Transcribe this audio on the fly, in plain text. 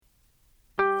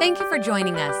Thank you for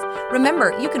joining us.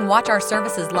 Remember, you can watch our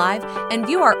services live and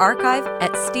view our archive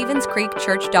at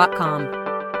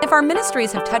StevensCreekChurch.com. If our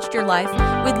ministries have touched your life,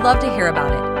 we'd love to hear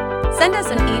about it. Send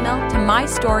us an email to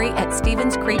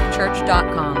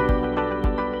mystory@StevensCreekChurch.com.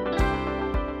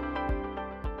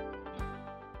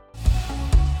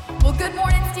 Well, good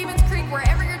morning, Stevens Creek.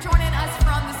 Wherever you're joining us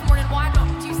from this morning, why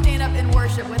don't you stand up and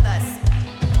worship with us?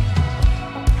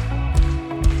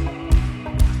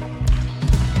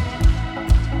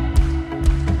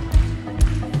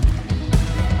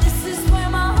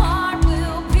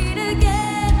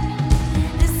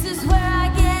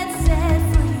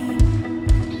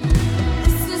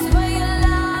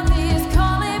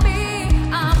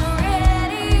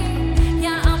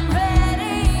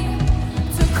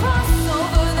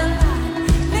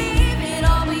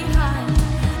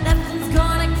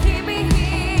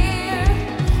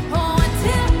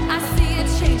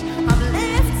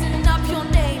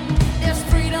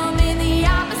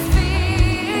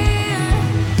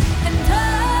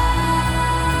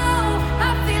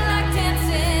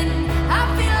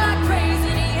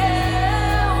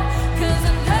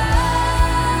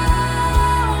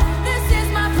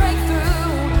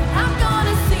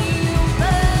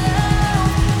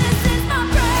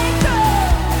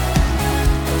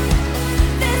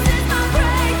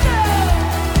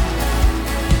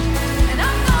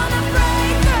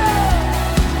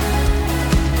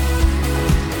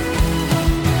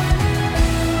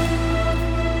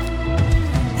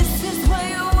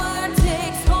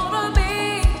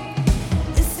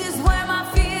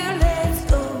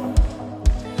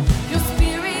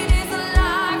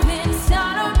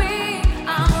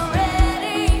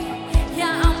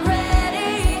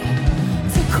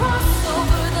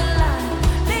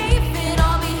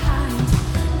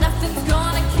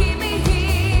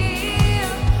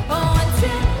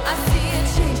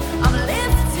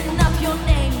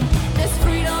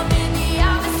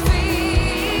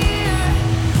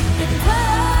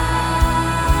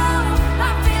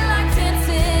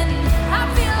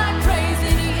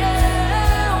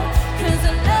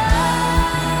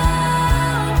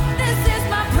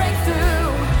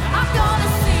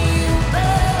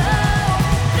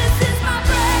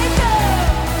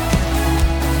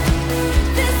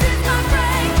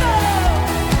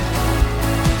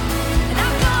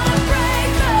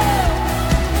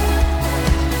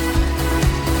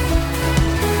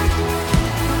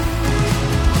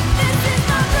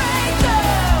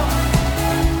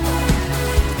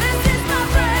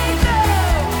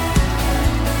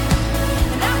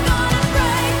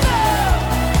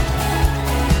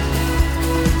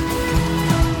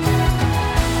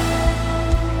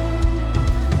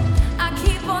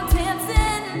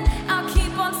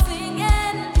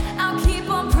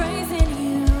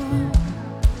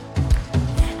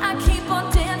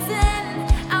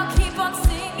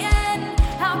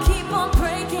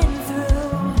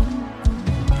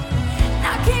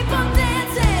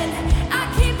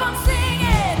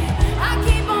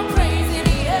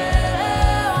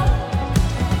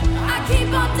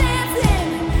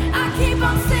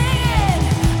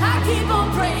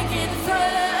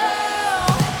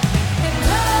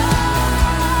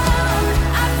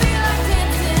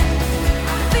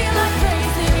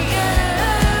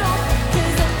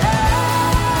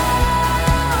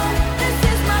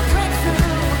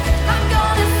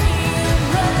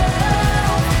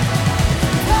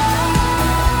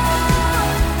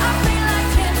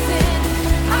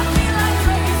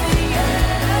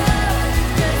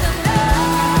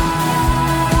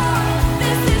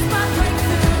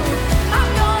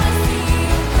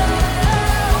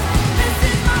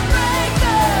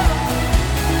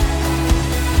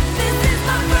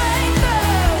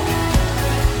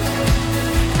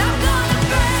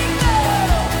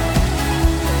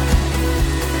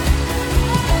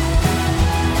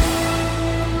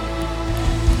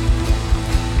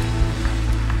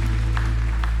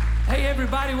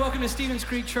 Welcome to Stevens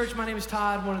Creek Church. My name is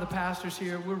Todd, one of the pastors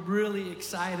here. We're really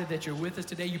excited that you're with us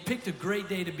today. You picked a great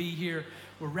day to be here.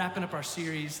 We're wrapping up our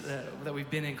series that we've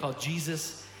been in called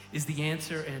Jesus is the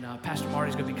Answer, and Pastor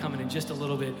Marty's going to be coming in just a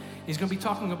little bit. He's going to be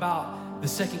talking about the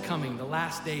second coming, the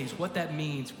last days, what that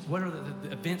means, what are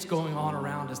the events going on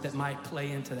around us that might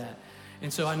play into that.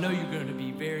 And so I know you're going to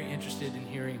be very interested in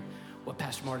hearing what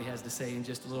Pastor Marty has to say in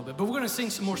just a little bit. But we're going to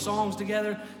sing some more songs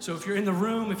together. So if you're in the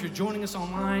room, if you're joining us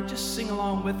online, just sing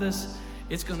along with us.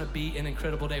 It's going to be an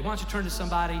incredible day. Why don't you turn to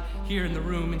somebody here in the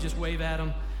room and just wave at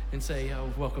them and say,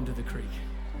 welcome to the Creek.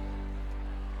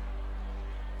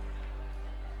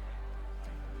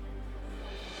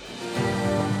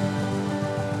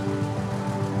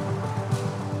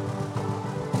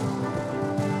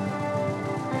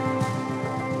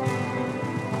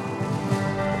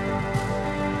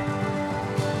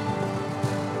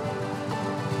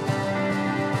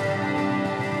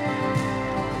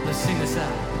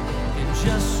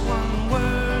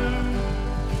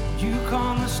 You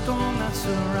calm the storm that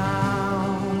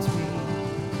surrounds me.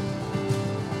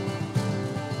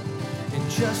 In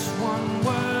just one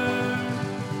word,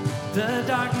 the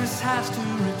darkness has to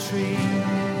retreat.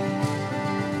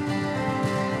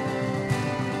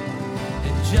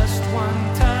 In just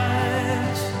one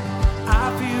touch,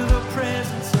 I feel the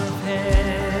presence of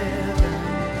heaven.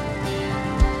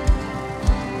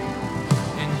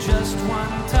 In just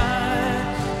one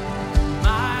touch, my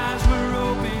eyes were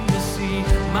open to see.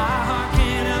 My heart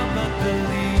can't help but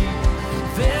believe.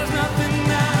 There's nothing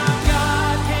that our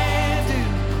God can't do.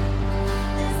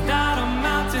 There's not a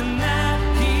mountain that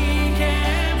He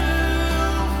can't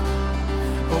move.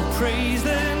 Oh, praise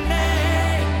the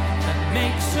name that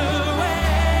makes a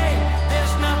way.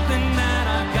 There's nothing that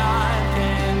our God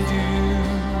can do.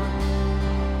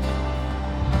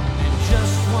 In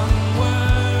just one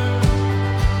word,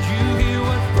 you hear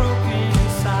what's broken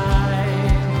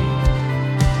inside me.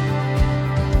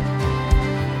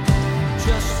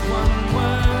 Just one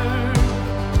word,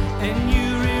 and you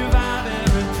revive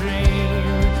every dream.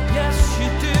 Yes, you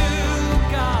do,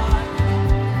 God.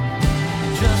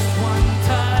 Just one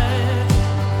touch,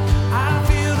 I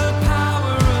feel the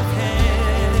power of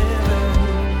heaven.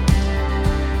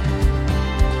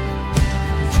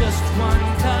 Just one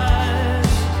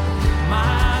touch, my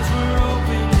eyes were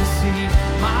open to see.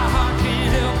 My heart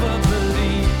can't help but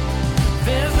believe.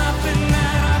 There's nothing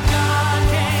that our God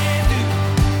can't do.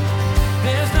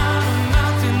 There's not a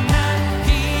mountain that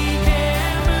He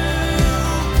can't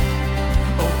move.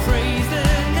 Oh, praise the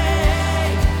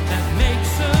name that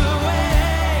makes a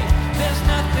way. There's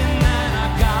nothing that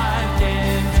our God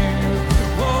can do.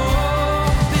 Oh,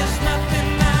 there's nothing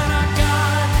that our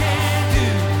God can't do.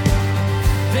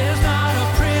 There's not a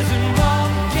prison wall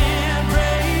can't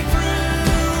break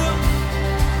through.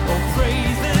 Oh,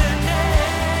 praise the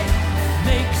name that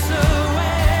makes a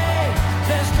way.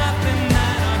 There's nothing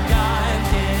that our God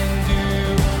can do.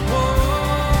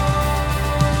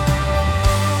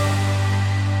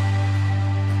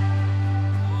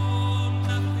 Oh,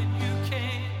 nothing you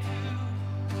can't do.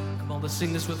 Come on, let's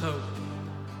sing this with hope.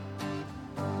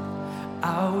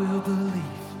 I will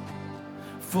believe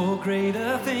for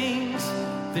greater things.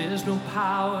 There's no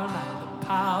power like the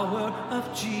power of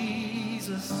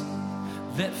Jesus.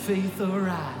 Let faith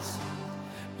arise.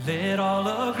 Let all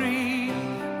agree.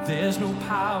 There's no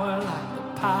power like the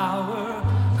power.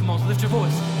 Come on, lift your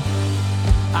voice.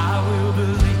 I will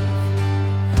believe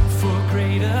for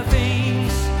greater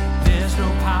things. There's no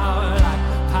power like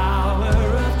the power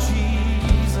of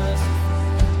Jesus.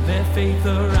 Let faith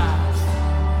arise.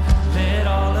 Let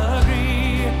all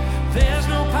agree. There's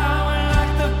no power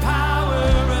like the power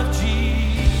of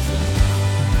Jesus.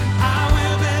 I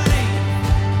will believe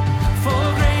for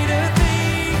greater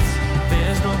things.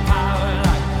 There's no power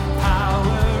like the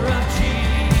power of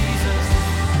Jesus.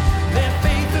 Let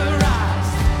faith arise.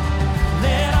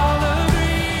 Let all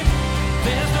agree.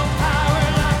 There's no power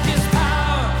like His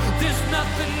power. There's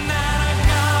nothing that our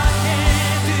God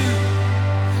can't do.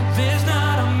 There's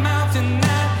not a mountain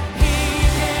that He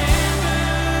can't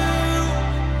move.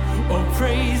 Oh,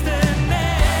 praise the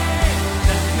name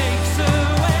that makes a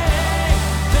way.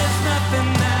 There's nothing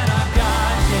that our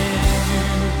God can't do.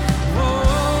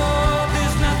 Oh,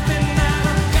 there's nothing that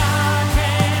our God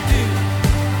can't do.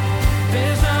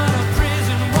 There's not a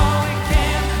prison wall He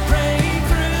can't break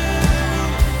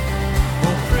through.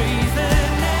 Oh, praise the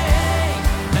name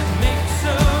that makes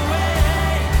a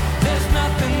way. There's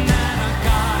nothing that our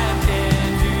God can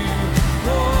do.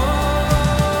 Oh,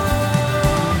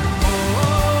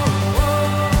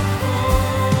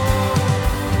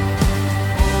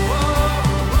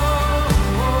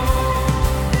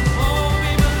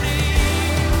 we believe,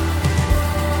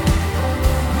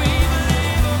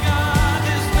 oh God,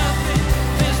 there's nothing that our God can't do.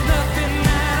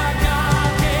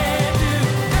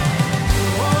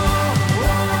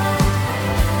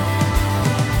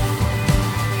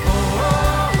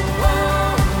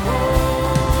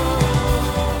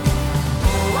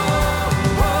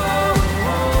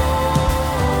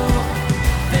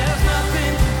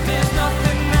 There's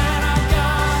nothing that our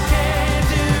God can't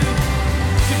do.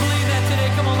 Do you believe that today?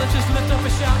 Come on, let's just lift up a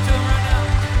shout to Him right now.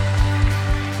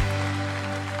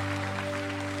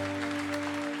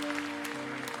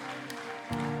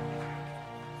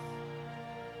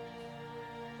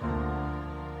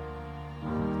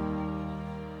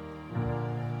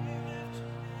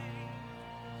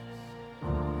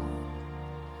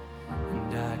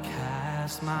 And I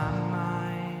cast my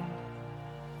mind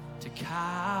to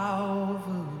Calvary,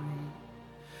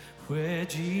 where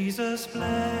Jesus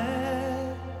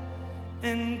bled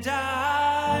and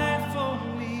died for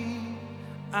me.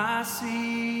 I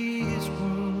see His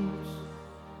wounds,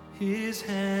 his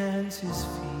hands, his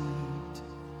feet,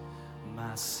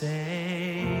 my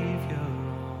Savior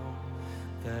on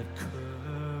that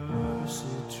cursed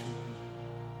tree.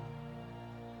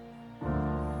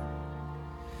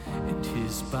 And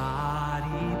his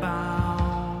body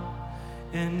bound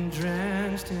and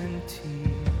drenched in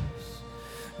tears,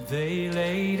 they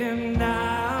laid him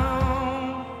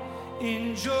down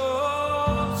in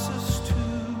Joseph's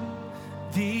tomb,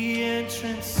 the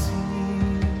entrance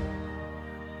seen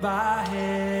by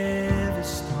heavy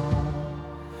stone,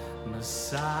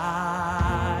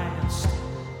 Messiah stood,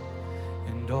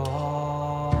 and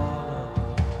all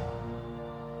alone.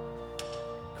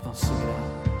 Come on, sing it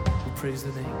out. We'll praise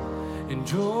the name.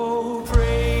 And oh,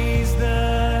 praise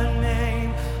the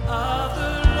name of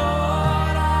the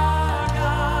Lord our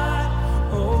God.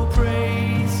 Oh,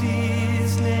 praise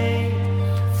his name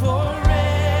forevermore.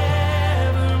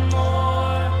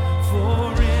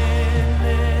 For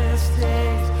endless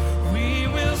days we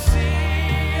will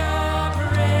sing your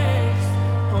praise.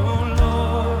 Oh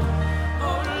Lord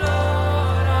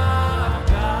our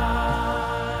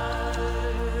God.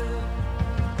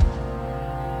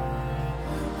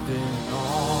 Then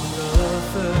on the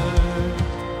third,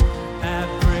 at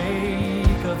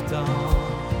break of dawn,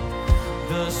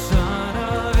 the Son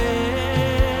of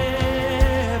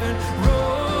Heaven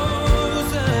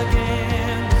rose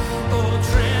again. Oh,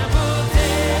 tremble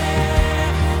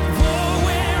death, oh,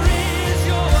 where is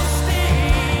your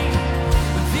sting?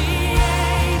 The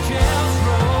angels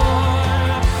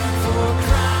roar for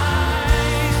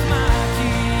Christ my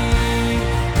King.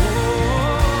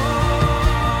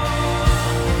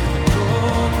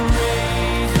 Oh,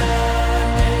 praise the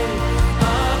name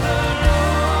of the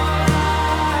Lord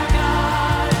our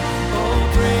God. Oh,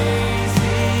 praise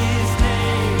his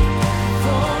name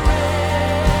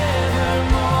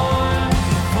forevermore.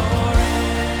 For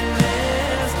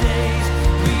endless days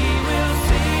we will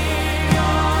sing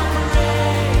your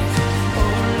praise.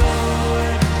 Oh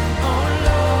Lord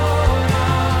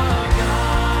our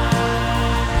God.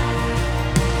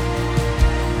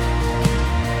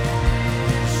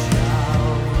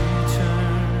 Shall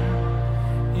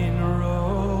return in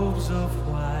robes of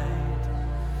white,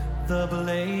 the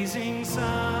blazing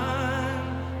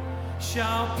sun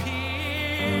shall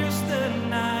pierce the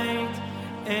night,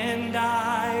 and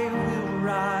I will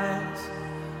rise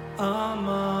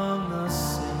among the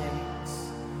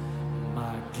saints,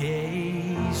 my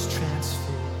gaze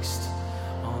transfixed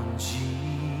on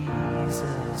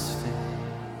Jesus'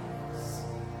 face.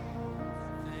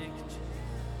 Thank you, Jesus.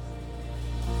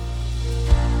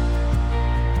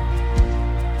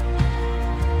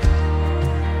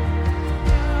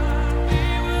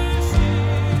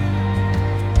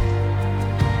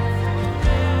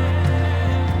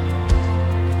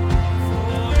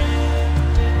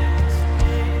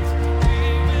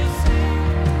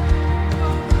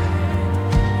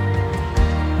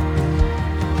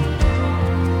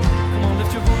 Come on,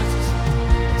 lift your voices.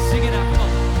 Sing it out. Come on.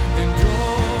 And oh,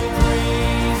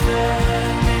 praise the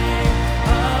name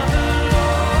of the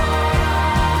Lord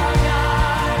our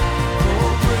God. Oh,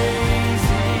 praise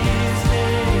his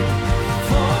name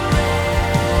forevermore.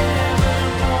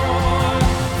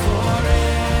 For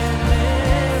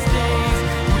endless days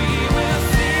we will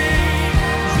sing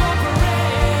your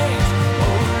praise.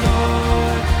 Oh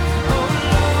Lord our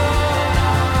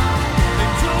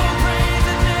and oh, praise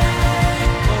the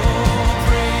name, oh,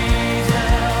 praise the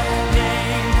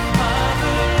name of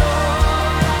the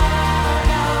Lord our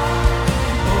God.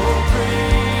 Oh,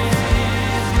 praise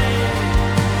his name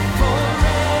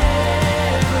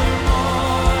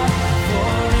forevermore.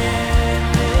 For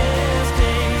endless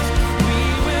days we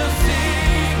will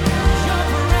sing your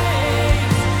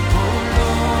praise. Oh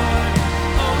Lord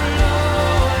our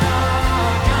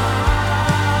God.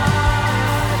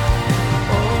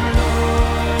 Oh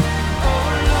Lord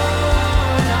our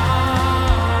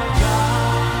God.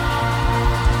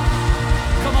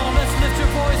 Come on, let's lift your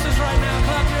voices right now.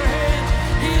 Clap your hands.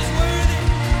 He is worthy.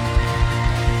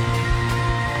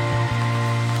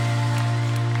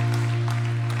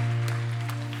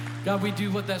 God, we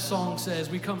do what that song says.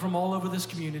 We come from all over this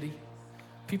community.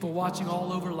 People watching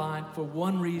all over line for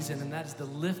one reason, and that is to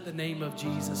lift the name of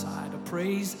Jesus high, to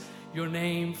praise your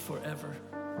name forever.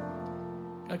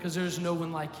 God, because there is no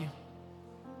one like you.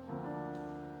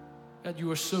 God, you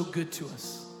are so good to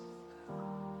us.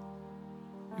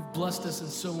 You've blessed us in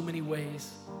so many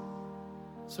ways.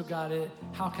 So God,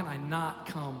 how can I not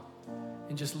come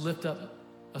and just lift up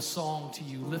a song to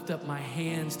you, lift up my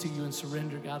hands to you and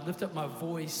surrender, God, lift up my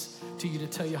voice to you to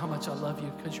tell you how much I love you,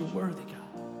 because you're worthy, God.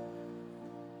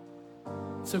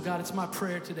 So God, it's my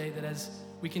prayer today that as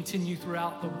we continue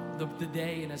throughout the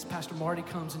day, and as Pastor Marty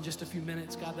comes in just a few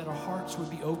minutes, God, that our hearts would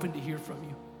be open to hear from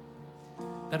you,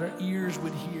 that our ears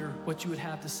would hear what you would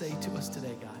have to say to us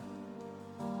today, God.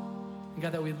 And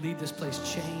God, that we'd leave this place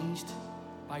changed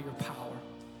by your power,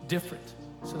 different,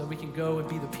 so that we can go and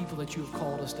be the people that you have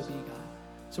called us to be, God.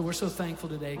 So we're so thankful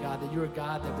today, God, that you're a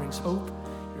God that brings hope,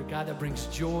 you're a God that brings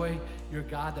joy, you're a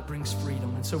God that brings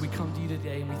freedom. And so we come to you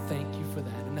today and we thank you for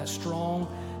that. In that strong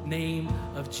name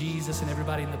of Jesus, and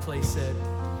everybody in the place said,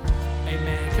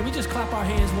 amen. Can we just clap our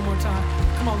hands one more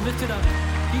time? Come on, lift it up.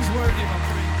 He's worthy of our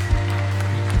praise.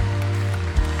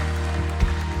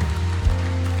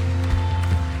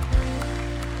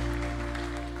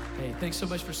 Hey, thanks so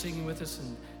much for singing with us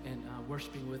and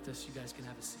worshiping with us. You guys can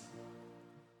have a seat.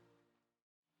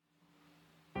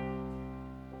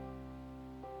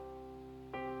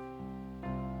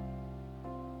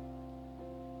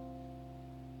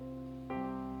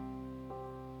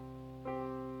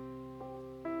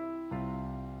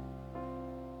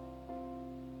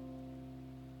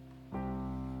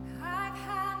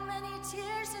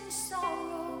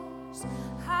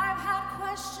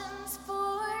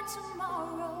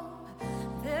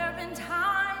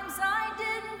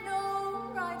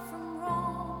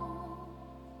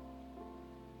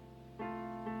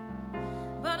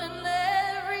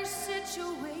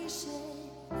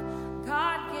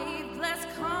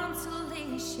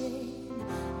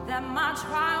 That my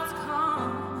trials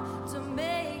come to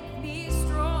make me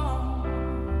strong.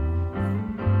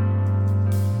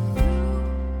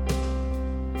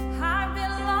 I've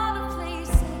been a lot of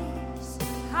places,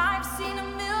 I've seen a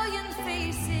million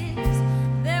faces.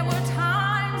 There were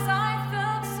times I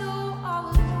felt so all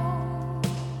alone.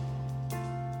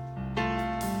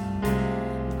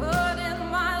 But in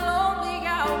my lonely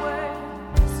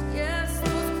hours, yes,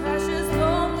 those precious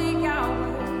lonely hours,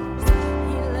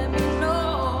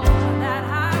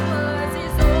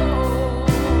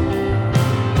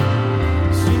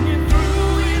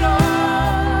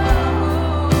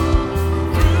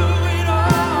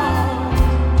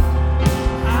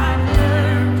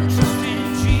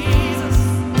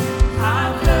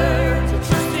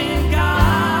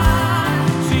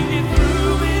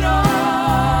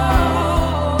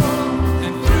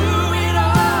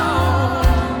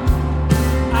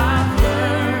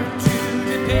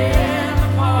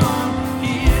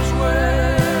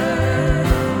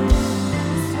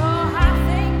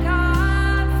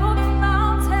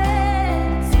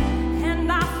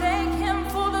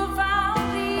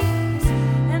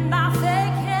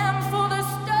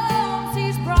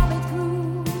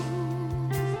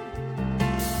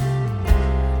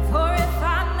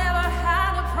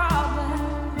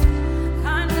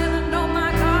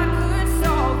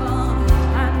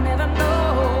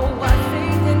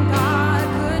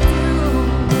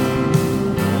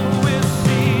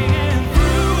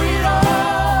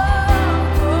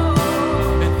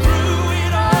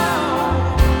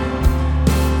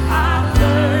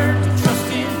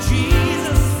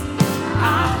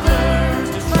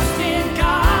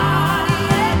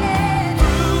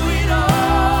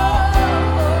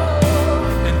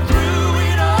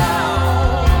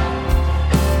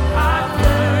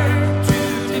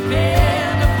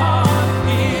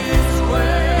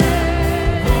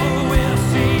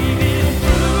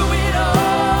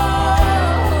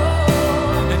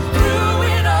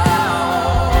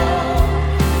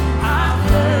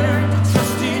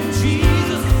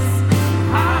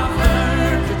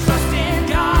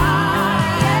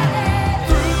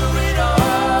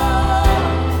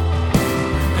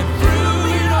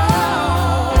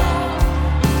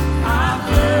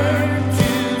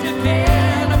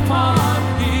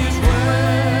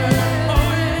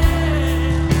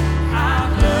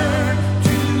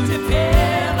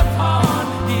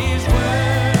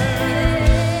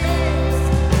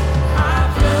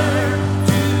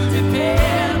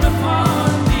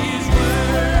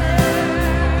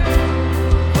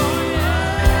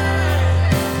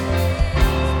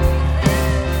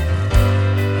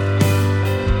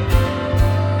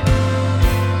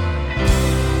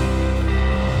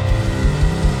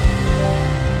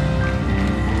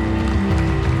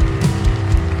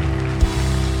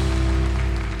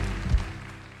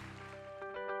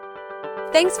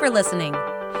 Thanks for listening.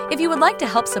 If you would like to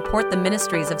help support the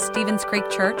ministries of Stevens Creek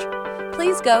Church,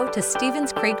 please go to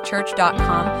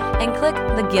StevensCreekChurch.com and click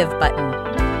the Give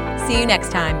button. See you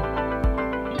next time.